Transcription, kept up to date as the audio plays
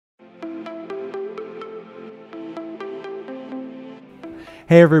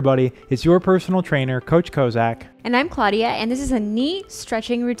Hey everybody, it's your personal trainer, Coach Kozak. And I'm Claudia, and this is a knee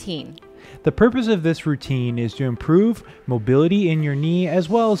stretching routine. The purpose of this routine is to improve mobility in your knee as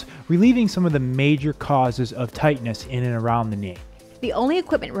well as relieving some of the major causes of tightness in and around the knee. The only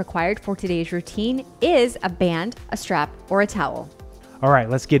equipment required for today's routine is a band, a strap, or a towel. All right,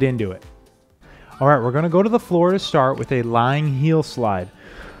 let's get into it. All right, we're going to go to the floor to start with a lying heel slide.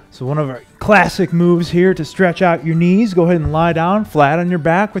 So one of our classic moves here to stretch out your knees. Go ahead and lie down flat on your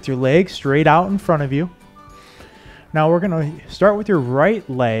back with your legs straight out in front of you. Now we're going to start with your right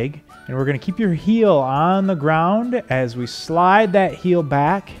leg, and we're going to keep your heel on the ground as we slide that heel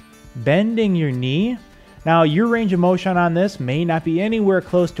back, bending your knee. Now your range of motion on this may not be anywhere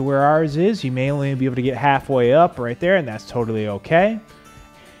close to where ours is. You may only be able to get halfway up right there, and that's totally okay.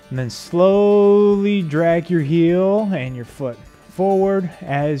 And then slowly drag your heel and your foot forward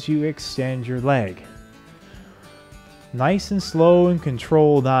as you extend your leg. Nice and slow and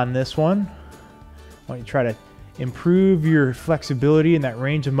controlled on this one. I want you to try to improve your flexibility in that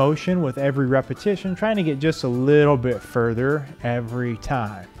range of motion with every repetition, trying to get just a little bit further every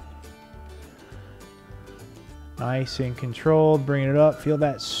time. Nice and controlled, bringing it up. Feel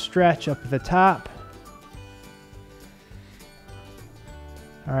that stretch up at the top.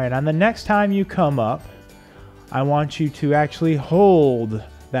 All right, on the next time you come up, I want you to actually hold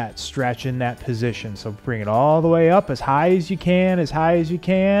that stretch in that position. So bring it all the way up as high as you can, as high as you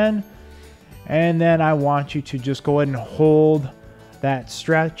can. And then I want you to just go ahead and hold that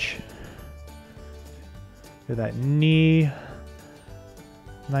stretch. Feel that knee.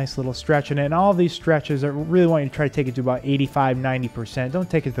 Nice little stretch in it. And all these stretches, I really want you to try to take it to about 85–90%. Don't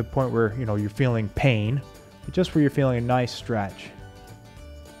take it to the point where you're feeling pain, but just where you're feeling a nice stretch.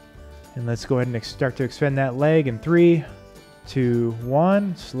 And let's go ahead and start to extend that leg in 3, 2,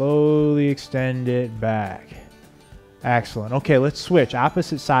 1. Slowly extend it back. Excellent. Okay, let's switch.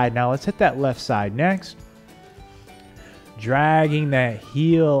 Opposite side now. Let's hit that left side next. Dragging that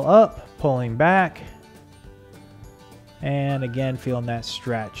heel up, pulling back. And again, feeling that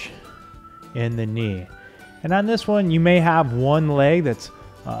stretch in the knee. And on this one, you may have one leg that's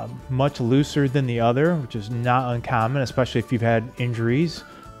much looser than the other, which is not uncommon, especially if you've had injuries.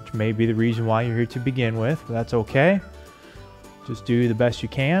 May be the reason why you're here to begin with, but that's okay. Just do the best you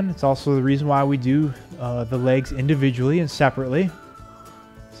can. It's also the reason why we do the legs individually and separately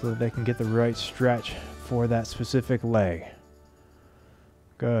so that they can get the right stretch for that specific leg.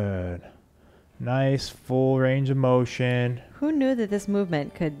 Good. Nice full range of motion. Who knew that this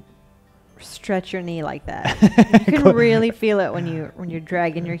movement could stretch your knee like that? You can really feel it when you're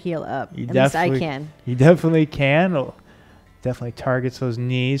dragging your heel up. At least I can. You definitely can. Definitely targets those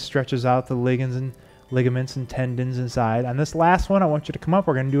knees, stretches out the ligaments and tendons inside. On this last one, I want you to come up.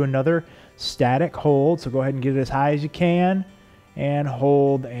 We're going to do another static hold. So go ahead and get it as high as you can and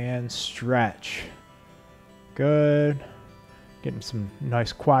hold and stretch. Good. Getting some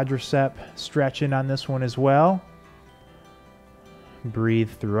nice quadricep stretching on this one as well.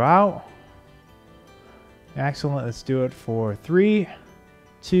 Breathe throughout. Excellent. Let's do it for 3,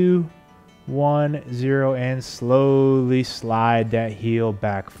 2, 1, 0, and slowly slide that heel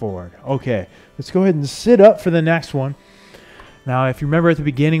back forward. Okay, let's go ahead and sit up for the next one. Now, if you remember at the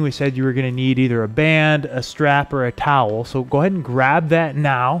beginning, we said you were going to need either a band, a strap, or a towel. So go ahead and grab that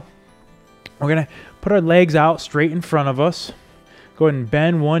now. We're going to put our legs out straight in front of us. Go ahead and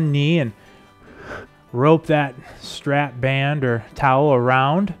bend one knee and rope that strap, band, or towel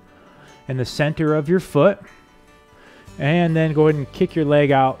around in the center of your foot. And then go ahead and kick your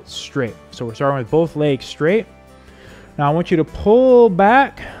leg out straight. So we're starting with both legs straight. Now I want you to pull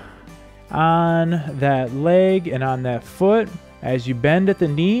back on that leg and on that foot as you bend at the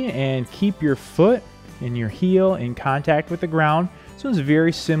knee and keep your foot and your heel in contact with the ground. This one's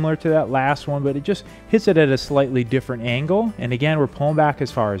very similar to that last one, but it just hits it at a slightly different angle. And again, we're pulling back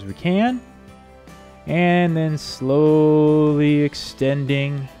as far as we can. And then slowly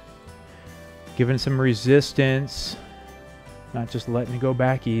extending, giving some resistance. Not just letting it go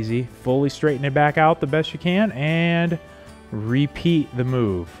back easy. Fully straighten it back out the best you can and repeat the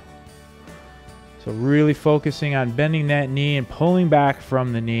move. So really focusing on bending that knee and pulling back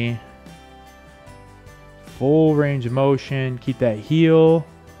from the knee. Full range of motion. Keep that heel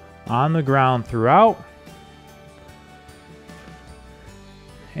on the ground throughout.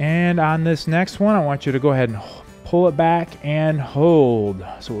 And on this next one, I want you to go ahead and pull it back and hold.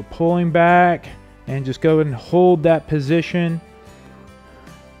 So we're pulling back. And just go ahead and hold that position.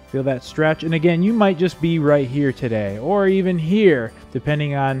 Feel that stretch. And again, you might just be right here today or even here,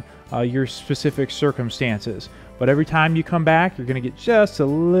 depending on your specific circumstances. But every time you come back, you're going to get just a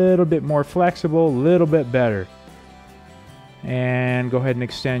little bit more flexible, a little bit better. And go ahead and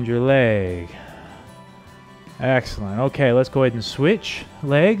extend your leg. Excellent. Okay, let's go ahead and switch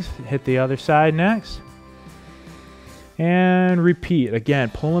legs. Hit the other side next. And repeat. Again,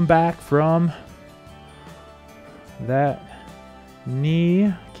 pulling back from that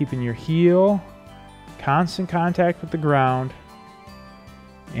knee, keeping your heel constant contact with the ground,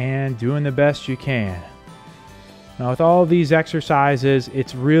 and doing the best you can. Now, with all these exercises,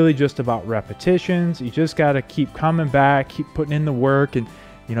 it's really just about repetitions. You just got to keep coming back, keep putting in the work, and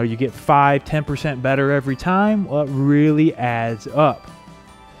you get 5-10% better every time. Well, it really adds up.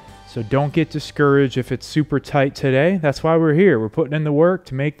 So don't get discouraged if it's super tight today. That's why we're here. We're putting in the work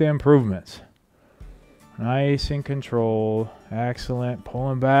to make the improvements. Nice and controlled. Excellent.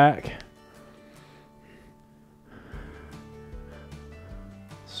 Pulling back.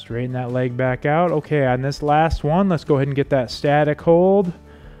 Straighten that leg back out. Okay, on this last one, let's go ahead and get that static hold.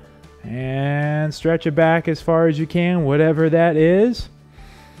 And stretch it back as far as you can, whatever that is.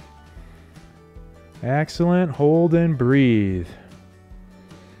 Excellent. Hold and breathe.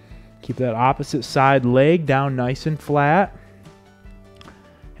 Keep that opposite side leg down nice and flat.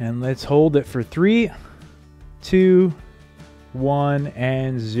 And let's hold it for 3, 2, 1,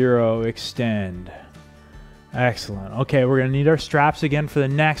 and 0. Extend. Excellent. Okay, we're going to need our straps again for the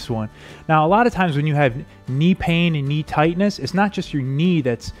next one. Now, a lot of times when you have knee pain and knee tightness, it's not just your knee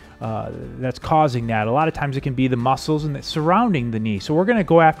that's causing that. A lot of times it can be the muscles and surrounding the knee. So we're going to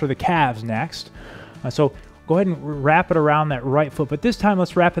go after the calves next. So go ahead and wrap it around that right foot, but this time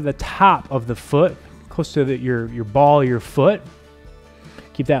let's wrap it at the top of the foot, close to your ball of your foot.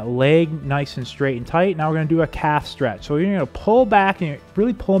 Keep that leg nice and straight and tight. Now we're going to do a calf stretch. So you're going to pull back, and you're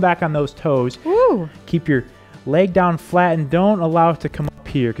really pulling back on those toes. Ooh. Keep your leg down flat and don't allow it to come up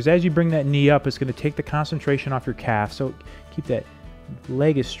here, because as you bring that knee up, it's going to take the concentration off your calf. So keep that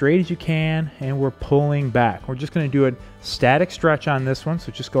leg as straight as you can, and we're pulling back. We're just going to do a static stretch on this one.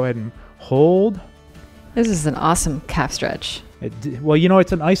 So just go ahead and hold. This is an awesome calf stretch. Well,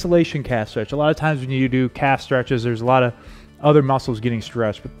 it's an isolation calf stretch. A lot of times when you do calf stretches, there's a lot of other muscles getting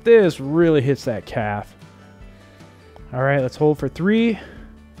stretched, but this really hits that calf. All right, let's hold for 3,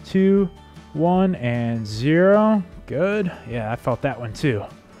 2, 1, and 0. Good. Yeah, I felt that one too.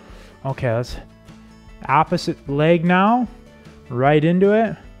 Okay, let's opposite leg now. Right into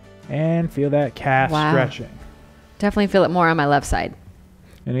it, and feel that calf stretching. Definitely feel it more on my left side.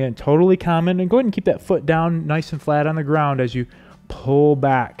 And again, totally common. And go ahead and keep that foot down nice and flat on the ground as you pull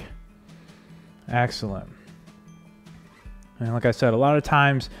back. Excellent. And like I said, a lot of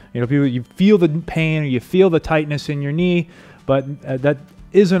times, people, you feel the pain or you feel the tightness in your knee, but that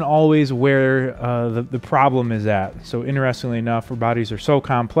isn't always where the problem is at. So interestingly enough, our bodies are so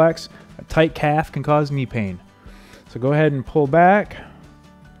complex, a tight calf can cause knee pain. So go ahead and pull back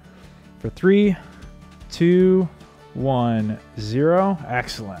for 3, 2, 1, 0.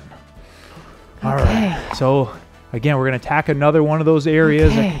 Excellent. All right. So again, we're going to attack another one of those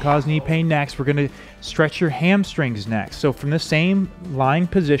areas that can cause knee pain next. We're going to stretch your hamstrings next. So from the same lying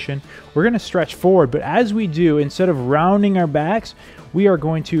position, we're going to stretch forward. But as we do, instead of rounding our backs, we are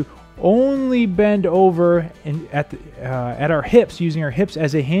going to only bend over at our hips, using our hips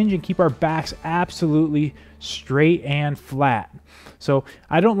as a hinge, and keep our backs absolutely straight and flat. So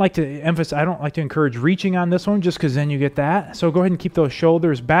I don't like to encourage reaching on this one, just because then you get that. So go ahead and keep those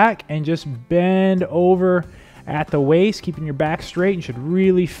shoulders back and just bend over at the waist, keeping your back straight. You should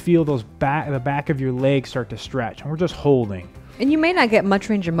really feel the back of your legs start to stretch. And we're just holding. And you may not get much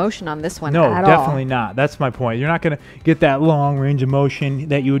range of motion on this one. No, at definitely all. not. That's my point. You're not going to get that long range of motion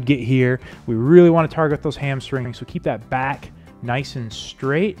that you would get here. We really want to target those hamstrings. So keep that back nice and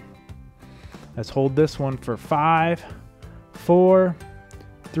straight. Let's hold this one for 5, 4,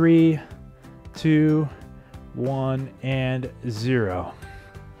 3, 2, 1, and 0.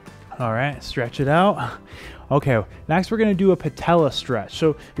 All right, stretch it out. Okay, next we're going to do a patella stretch.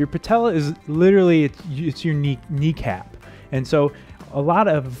 So your patella is literally, it's your kneecap. And so a lot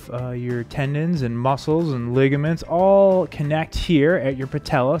of your tendons and muscles and ligaments all connect here at your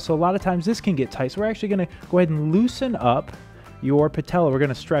patella. So a lot of times this can get tight. So we're actually going to go ahead and loosen up your patella. We're going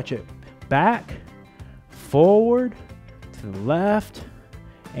to stretch it back, forward, to the left,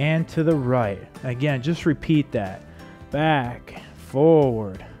 and to the right. Again, just repeat that. Back,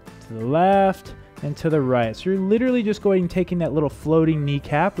 forward, to the left, and to the right. So you're literally just going and taking that little floating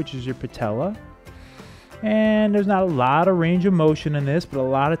kneecap, which is your patella. And there's not a lot of range of motion in this, but a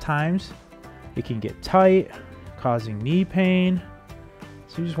lot of times it can get tight, causing knee pain.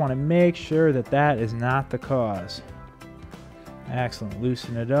 So you just want to make sure that that is not the cause. Excellent.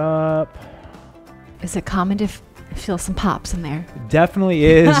 Loosen it up. Is it common to feel some pops in there. Definitely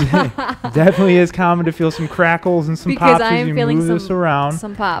is. Definitely is common to feel some crackles and some pops as you move this around.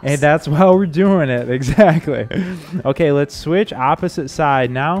 Some pops. And that's why we're doing it. Exactly. Okay, let's switch opposite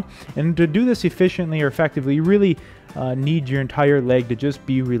side now. And to do this efficiently or effectively, you really need your entire leg to just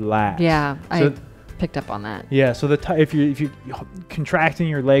be relaxed. Yeah, I picked up on that. Yeah, so if you're contracting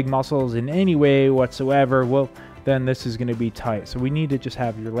your leg muscles in any way whatsoever, well, then this is going to be tight. So we need to just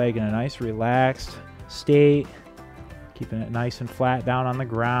have your leg in a nice relaxed state, keeping it nice and flat down on the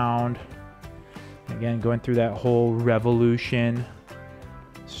ground. Again, going through that whole revolution,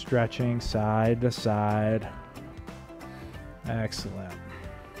 stretching side to side. Excellent.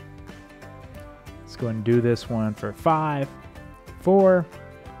 Let's go and do this one for 5, 4,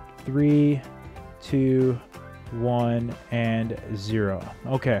 3, 2, 1, and 0.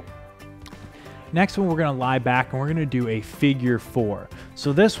 Okay. Next one, we're going to lie back and we're going to do a figure 4.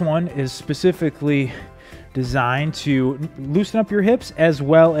 So this one is specifically designed to loosen up your hips as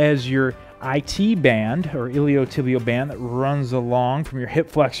well as your IT band or iliotibial band that runs along from your hip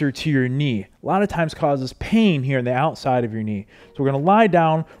flexor to your knee. A lot of times causes pain here on the outside of your knee. So we're going to lie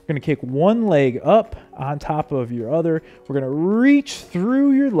down. We're going to kick one leg up on top of your other. We're going to reach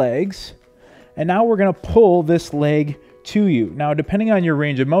through your legs. And now we're going to pull this leg to you. Now, depending on your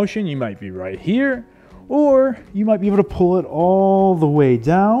range of motion, you might be right here, or you might be able to pull it all the way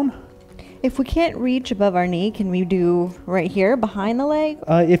down. If we can't reach above our knee, can we do right here behind the leg?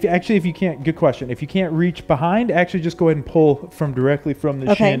 If you can't, good question. If you can't reach behind, actually just go ahead and pull directly from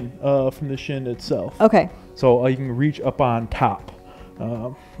the shin, from the shin itself. Okay. So you can reach up on top.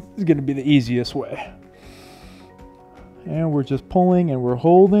 It's going to be the easiest way. And we're just pulling and we're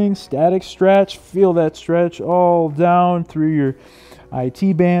holding, static stretch. Feel that stretch all down through your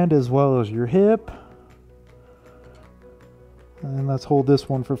IT band as well as your hip. And let's hold this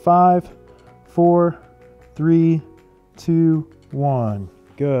one for 5, 4, 3, 2, 1.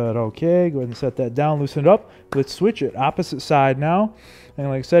 Good. Okay, go ahead and set that down, loosen it up. Let's switch it opposite side now. And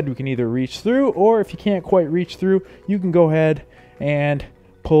like I said, we can either reach through, or if you can't quite reach through, you can go ahead and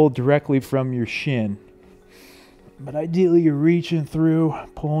pull directly from your shin. But ideally, you're reaching through,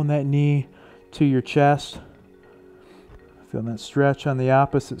 pulling that knee to your chest. Feeling that stretch on the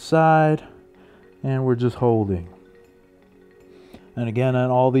opposite side. And we're just holding. And again,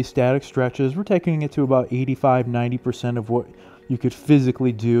 on all these static stretches, we're taking it to about 85-90% of what you could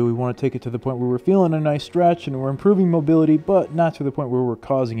physically do. We want to take it to the point where we're feeling a nice stretch and we're improving mobility, but not to the point where we're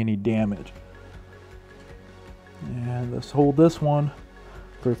causing any damage. And let's hold this one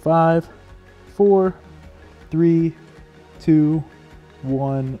for 5, 4, 3, 2,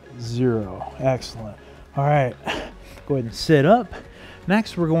 1, 0. Excellent. All right, go ahead and sit up.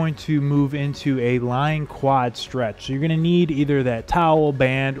 Next, we're going to move into a lying quad stretch. So you're going to need either that towel,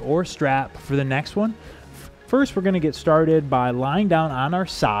 band, or strap for the next one. First, we're going to get started by lying down on our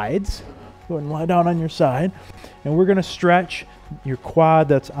sides. Go ahead and lie down on your side. And we're going to stretch your quad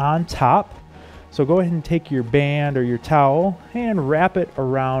that's on top. So go ahead and take your band or your towel and wrap it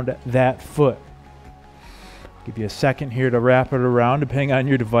around that foot. Give you a second here to wrap it around. Depending on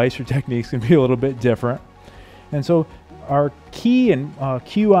your device, your technique's going to be a little bit different. And so our key and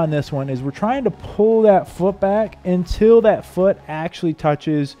cue on this one is we're trying to pull that foot back until that foot actually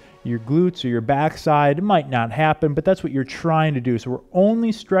touches your glutes or your backside. It might not happen, but that's what you're trying to do. So we're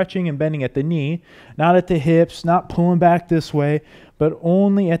only stretching and bending at the knee, not at the hips, not pulling back this way, but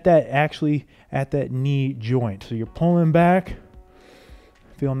only at that knee joint. So you're pulling back,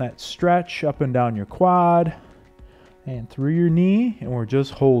 feeling that stretch up and down your quad and through your knee, and we're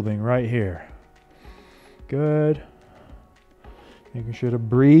just holding right here. Good. Making sure to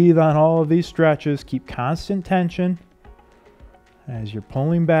breathe on all of these stretches. Keep constant tension as you're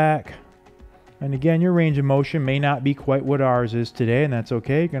pulling back. And again, your range of motion may not be quite what ours is today, and that's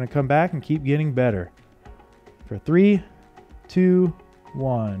okay. You're going to come back and keep getting better. For 3, 2,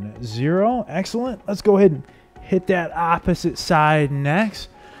 1, 0. Excellent. Let's go ahead and hit that opposite side next.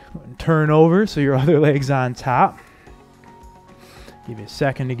 Turn over so your other leg's on top. Give you a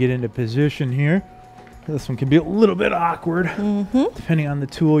second to get into position here. This one can be a little bit awkward, depending on the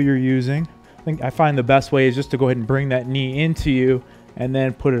tool you're using. I find the best way is just to go ahead and bring that knee into you and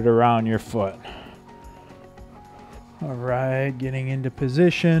then put it around your foot. All right, getting into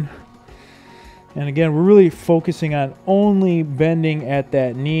position. And again, we're really focusing on only bending at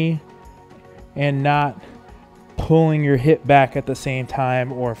that knee and not pulling your hip back at the same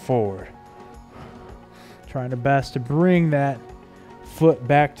time or forward. Trying the best to bring that foot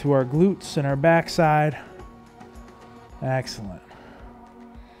back to our glutes and our backside. Excellent.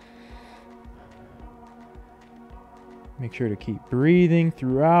 Make sure to keep breathing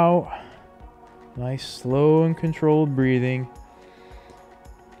throughout. Nice, slow and controlled breathing.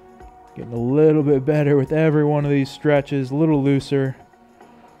 Getting a little bit better with every one of these stretches, a little looser,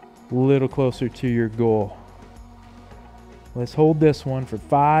 a little closer to your goal. Let's hold this one for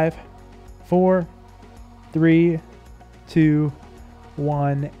 5, 4, 3, 2,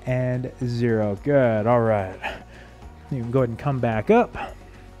 1, and 0. Good. All right. You can go ahead and come back up.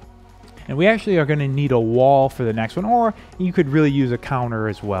 And we actually are going to need a wall for the next one, or you could really use a counter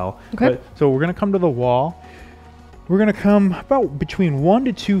as well. Okay. So we're going to come to the wall. We're going to come about between 1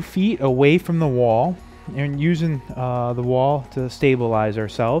 to 2 feet away from the wall, and using the wall to stabilize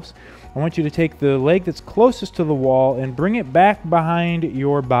ourselves. I want you to take the leg that's closest to the wall and bring it back behind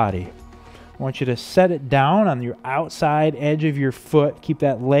your body. I want you to set it down on your outside edge of your foot. Keep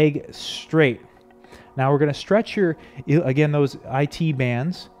that leg straight. Now we're going to stretch again, those IT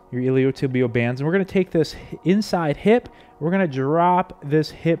bands, your iliotibial bands, and we're going to take this inside hip. We're going to drop this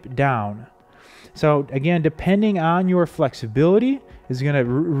hip down. So again, depending on your flexibility is going to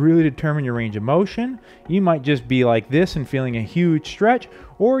really determine your range of motion. You might just be like this and feeling a huge stretch,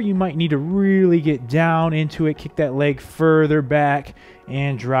 or you might need to really get down into it, kick that leg further back,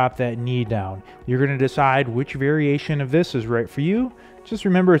 and drop that knee down. You're going to decide which variation of this is right for you. Just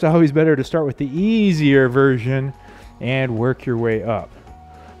remember, it's always better to start with the easier version and work your way up.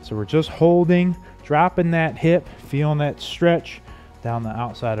 So we're just holding, dropping that hip, feeling that stretch down the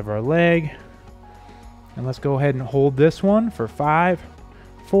outside of our leg. And let's go ahead and hold this one for 5,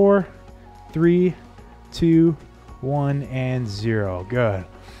 4, 3, 2, 1, and 0. Good.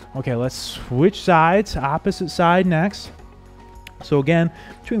 Okay, let's switch sides. Opposite side next. So again,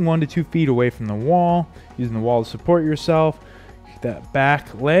 between 1 to 2 feet away from the wall, using the wall to support yourself. That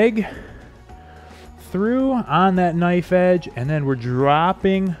back leg through on that knife edge, and then we're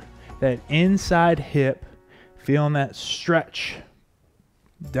dropping that inside hip, feeling that stretch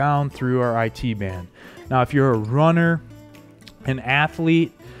down through our IT band. Now, if you're a runner, an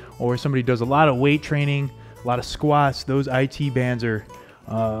athlete, or somebody who does a lot of weight training, a lot of squats, those IT bands are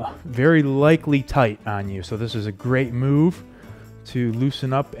very likely tight on you. So this is a great move to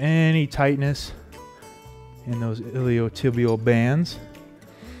loosen up any tightness in those iliotibial bands.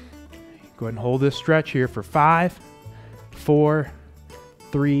 Go ahead and hold this stretch here for 5, 4,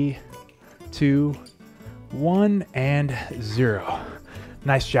 3, 2, 1, and 0.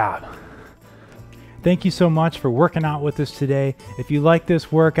 Nice job. Thank you so much for working out with us today. If you like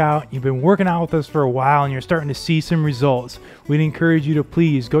this workout, you've been working out with us for a while and you're starting to see some results, we'd encourage you to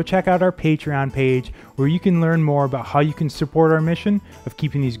please go check out our Patreon page where you can learn more about how you can support our mission of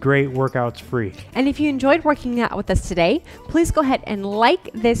keeping these great workouts free. And if you enjoyed working out with us today, please go ahead and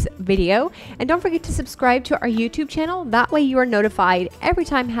like this video, and don't forget to subscribe to our YouTube channel. That way you are notified every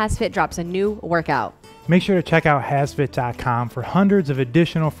time HASfit drops a new workout. Make sure to check out HASfit.com for hundreds of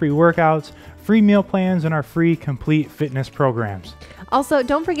additional free workouts, free meal plans, and our free complete fitness programs. Also,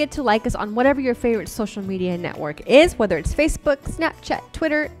 don't forget to like us on whatever your favorite social media network is, whether it's Facebook, Snapchat,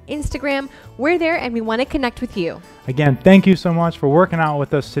 Twitter, Instagram. We're there and we want to connect with you. Again, thank you so much for working out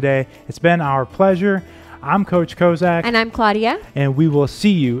with us today. It's been our pleasure. I'm Coach Kozak. And I'm Claudia. And we will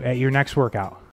see you at your next workout.